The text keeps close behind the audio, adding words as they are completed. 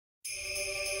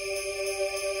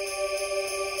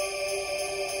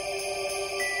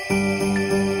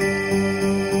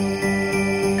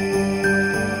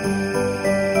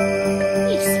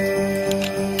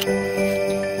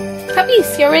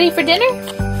Reese, you ready for dinner?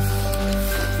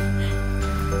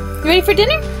 You ready for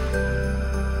dinner?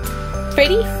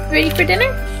 Ready? Ready for dinner?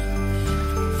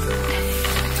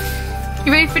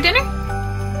 You ready for dinner?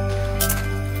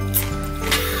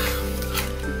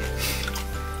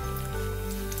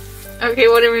 Okay,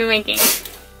 what are we making?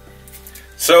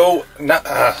 So,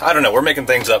 I don't know, we're making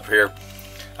things up here.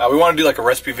 We want to do like a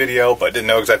recipe video, but didn't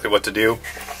know exactly what to do.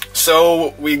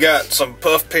 So, we got some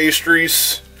puff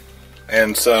pastries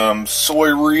and some soy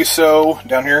riso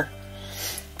down here.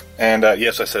 And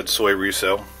yes, I said soy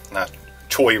riso, not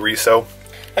chorizo.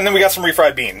 And then we got some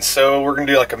refried beans. So, we're going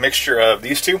to do like a mixture of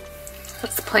these two.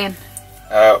 What's the plan?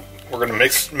 We're going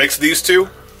to mix these two.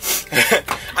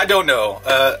 I don't know.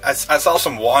 I saw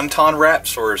some wonton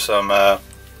wraps or some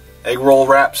egg roll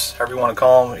wraps, however you want to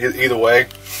call them. Either way.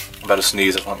 I'm about to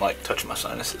sneeze. I want like touching my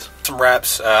sinuses. Some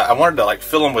wraps. I wanted to like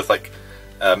fill them with like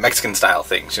Mexican style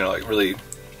things. You know, like really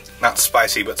not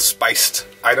spicy but spiced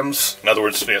items. In other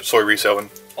words, you know, soy riso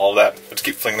and all of that. Let's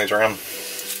keep flinging these around.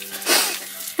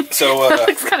 So that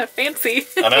looks kind of fancy.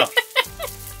 I know.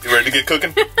 You ready to get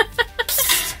cooking?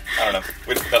 I don't know.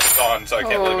 That's gone, so I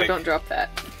can't really make. Don't drop that.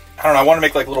 I don't know. I want to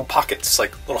make like little pockets,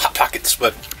 like little hot pockets,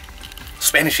 but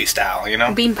Spanishy style, you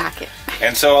know? Bean pocket.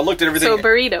 And so I looked at everything. So a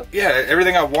burrito. Yeah,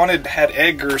 everything I wanted had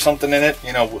egg or something in it.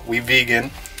 You know, we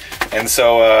vegan. And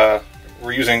so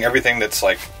we're using everything that's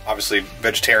like obviously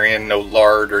vegetarian, no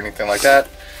lard or anything like that.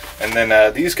 And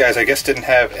then these guys, I guess, didn't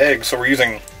have eggs, so we're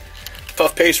using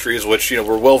puff pastries, which, you know,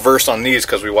 we're well versed on these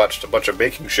because we watched a bunch of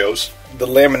baking shows. The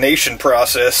lamination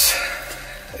process,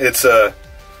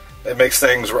 it makes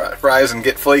things rise and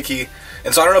get flaky.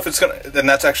 And so I don't know if it's gonna, and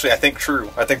that's actually, I think,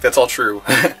 true. I think that's all true.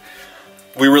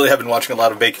 We really have been watching a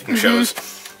lot of baking shows.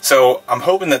 So I'm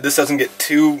hoping that this doesn't get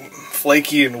too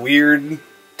flaky and weird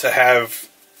to have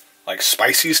like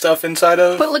spicy stuff inside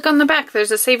of. But look on the back, there's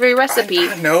a savory recipe.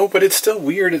 I know, but it's still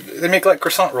weird. They make like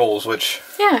croissant rolls, which,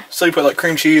 yeah. So you put like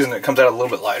cream cheese and it comes out a little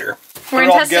bit lighter. We're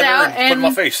gonna test it out and put it in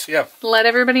my face, yeah. Let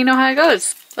everybody know how it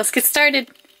goes. Let's get started.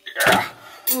 Yeah.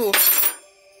 Ooh.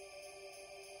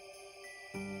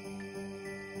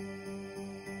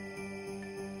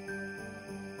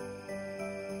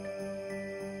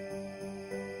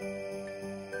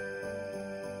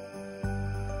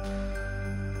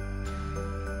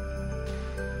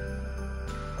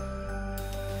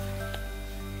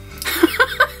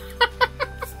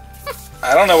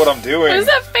 I don't know what I'm doing. What is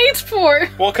that face for?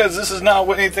 Well, because this is not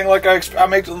anything like I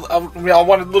make. I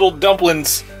wanted little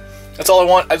dumplings. That's all I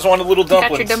want. I just wanted little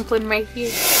dumplings. You got your dumpling right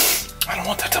here. I don't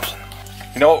want that dumpling.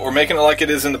 You know what? We're making it like it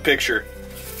is in the picture.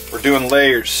 We're doing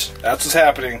layers. That's what's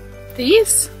happening.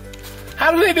 These?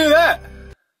 How do they do that?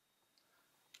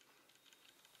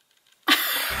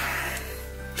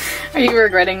 Are you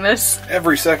regretting this?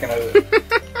 Every second of it. It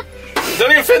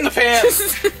doesn't even fit in the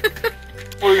pants.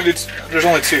 What are we gonna do? There's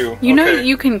only two. You know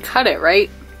you can cut it, right?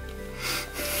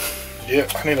 Yeah,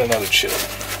 I need another chip.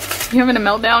 You having a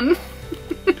meltdown?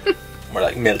 More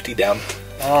like melty down.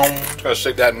 Gotta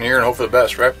stick that in here and hope for the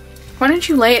best, right? Why don't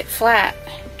you lay it flat?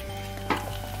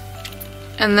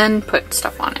 And then put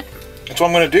stuff on it. That's what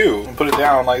I'm gonna do. Put it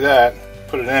down like that.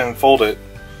 Put it in and fold it.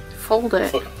 Fold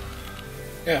it?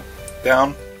 Yeah.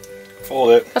 Down.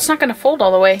 Fold it. That's not gonna fold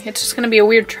all the way. It's just gonna be a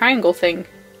weird triangle thing.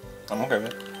 I'm okay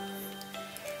with it.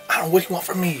 I don't know, what do you want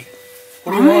from me?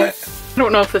 What do you want? I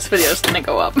don't know if this video is gonna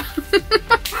go up.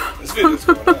 This video's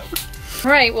going up.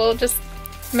 Alright, well just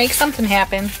make something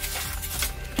happen.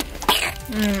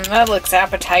 That looks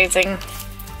appetizing.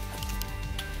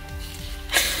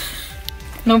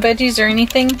 No veggies or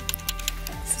anything?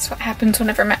 This is what happens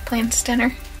whenever Matt plans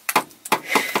dinner.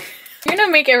 You're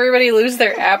gonna make everybody lose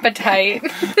their appetite.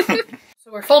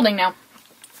 So we're folding now.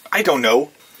 I don't know.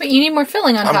 But you need more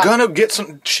filling on top. I'm gonna get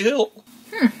some chill.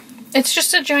 It's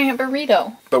just a giant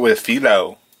burrito. But with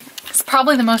phyllo. It's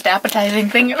probably the most appetizing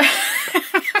thing I've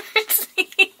ever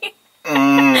seen.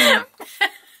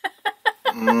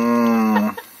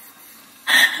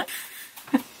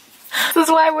 This is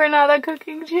why we're not a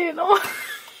cooking channel.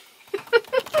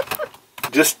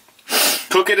 Just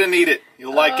cook it and eat it.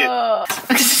 You'll like it.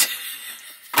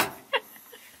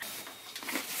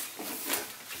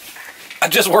 I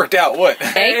just worked out. What?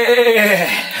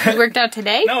 Today? You worked out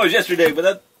today? No, it was yesterday,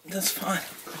 but that's fine.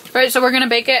 Alright, so we're gonna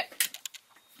bake it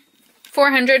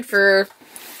 400 for,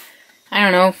 I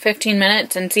don't know, 15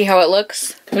 minutes and see how it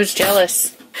looks. Who's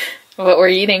jealous of what we're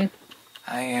eating?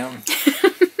 I am.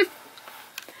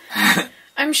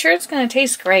 I'm sure it's gonna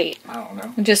taste great. I don't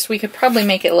know. Just, we could probably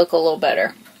make it look a little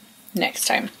better next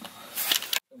time.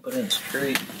 Put it in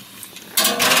straight.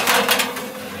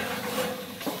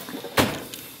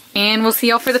 And we'll see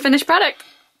y'all for the finished product.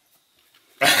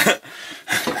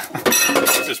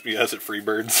 Let's just be us at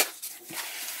Freebirds.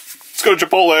 Let's go to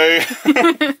Chipotle.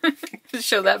 Just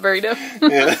show that burrito.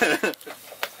 Yeah.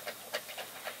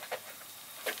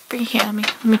 Bring it here, let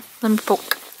me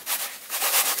poke.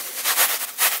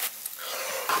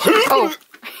 Oh,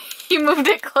 you moved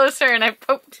it closer and I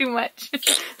poked too much.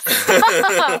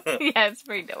 Yeah, it's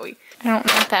very doughy. I don't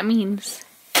know what that means.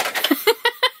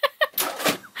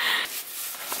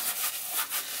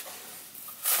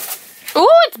 Ooh,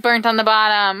 it's burnt on the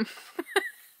bottom.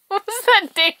 What was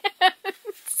that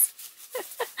dance?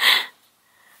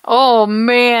 Oh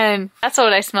man, that's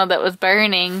what I smelled that was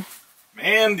burning.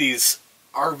 Man, these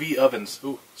RV ovens.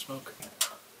 Ooh, smoke.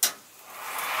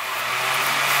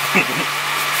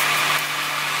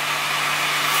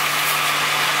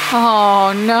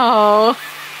 Oh no.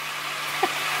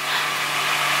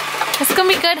 It's gonna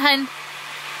be good, hun.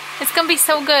 It's gonna be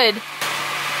so good.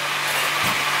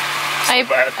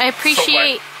 I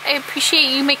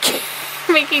appreciate you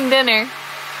making dinner.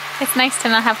 It's nice to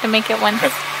not have to make it once.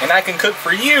 And I can cook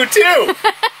for you too.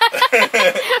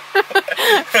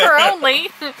 For only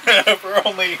For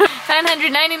only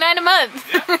 $9.99 a month.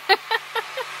 Yeah.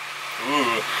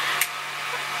 Ooh.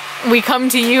 We come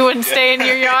to you and stay in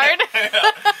your yard. Yeah.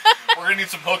 We're gonna need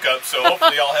some hookups, so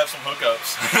hopefully y'all have some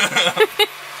hookups.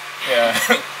 Yeah.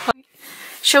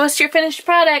 Show us your finished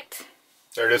product.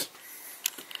 There it is.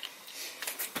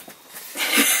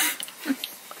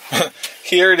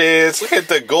 Here it is. Look at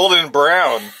the golden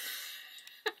brown.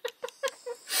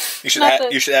 You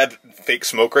should add fake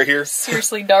smoke right here.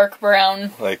 Seriously dark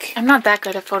brown. Like, I'm not that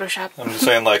good at Photoshop. I'm just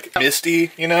saying, like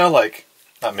misty, you know, like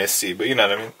not misty, but you know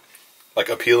what I mean. Like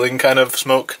appealing kind of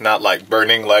smoke, not like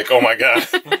burning. Like, oh my god,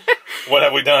 what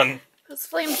have we done? Those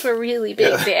flames were really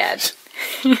big, bad.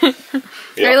 Yeah.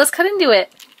 Alright, let's cut into it.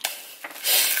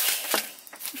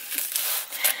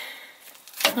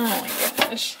 Oh my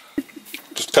gosh.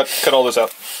 Just cut all this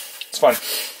out. It's fine.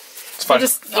 It's fine. Here,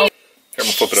 I'm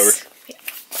gonna flip it over. Yeah.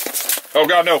 Oh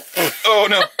god, no. Oh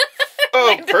no.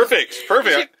 Oh, perfect.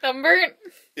 Perfect. Your thumb burnt?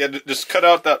 Yeah, just cut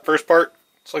out that first part.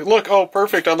 It's like, look, oh,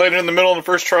 perfect. I laid it in the middle on the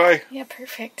first try. Yeah,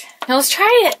 perfect. Now let's try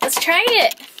it. Let's try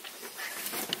it.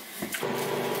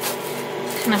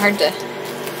 Kind of hard to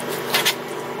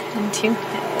into.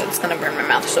 Yeah, it's gonna burn my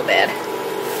mouth so bad.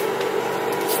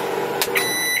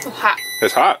 Oh, hot.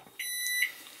 It's hot.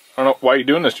 I don't know why you're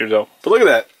doing this to yourself. But look at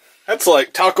that. That's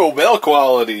like Taco Bell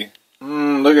quality.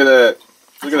 Look at that.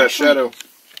 Look at that shadow.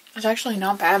 It's actually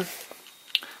not bad.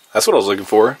 That's what I was looking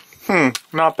for.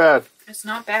 Not bad. It's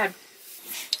not bad.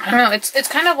 I don't know. It's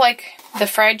kind of like the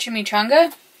fried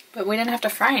chimichanga, but we didn't have to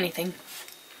fry anything.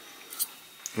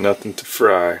 Nothing to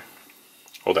fry.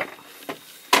 Hold on.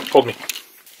 Hold me.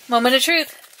 Moment of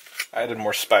truth. I added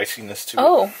more spiciness to it.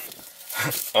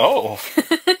 Oh.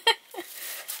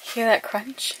 Hear that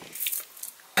crunch?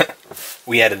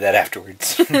 We added that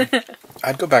afterwards.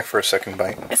 I'd go back for a second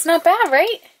bite. It's not bad,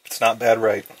 right? It's not bad,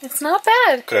 right? It's not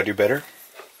bad. Could I do better?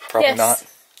 Probably not.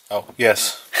 Oh,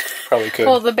 yes. Probably could.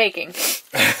 Well, the baking.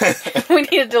 We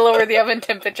needed to lower the oven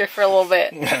temperature for a little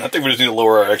bit. I think we just need to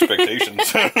lower our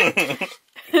expectations. I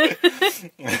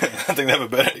think they have a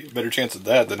better chance of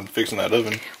that than fixing that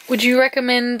oven. Would you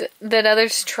recommend that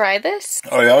others try this?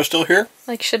 Oh, y'all are still here?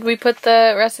 Like, should we put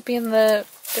the recipe in the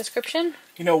description?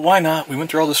 You know, why not? We went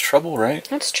through all this trouble, right?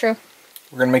 That's true.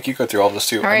 We're going to make you go through all this,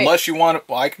 too. All right. Unless you want it,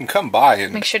 well, I can come by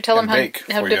and make sure to tell them how you.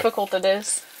 difficult it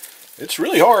is. It's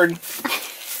really hard.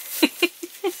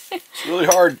 It's really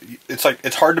hard. It's like,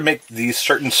 it's hard to make these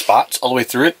certain spots all the way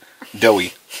through it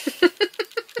doughy.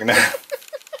 You know?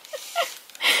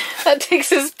 That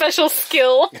takes a special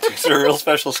skill. It takes a real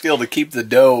special skill to keep the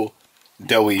dough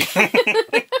doughy.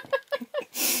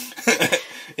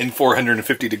 In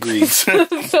 450 degrees.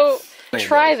 So,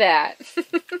 try that.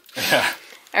 Yeah.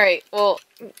 Alright, well,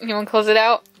 you want to close it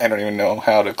out? I don't even know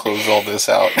how to close all this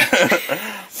out.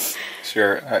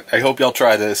 Sure. I hope y'all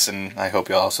try this, and I hope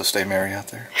y'all also stay merry out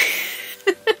there.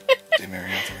 Stay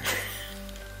merry out there.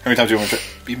 How many times do you want to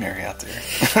be merry out there?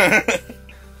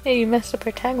 Hey, you messed up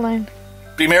our tagline.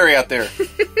 Be merry out there.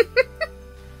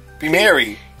 Be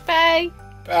merry. Bye.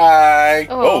 Bye.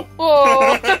 Oh.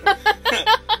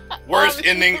 Worst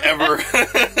ending ever.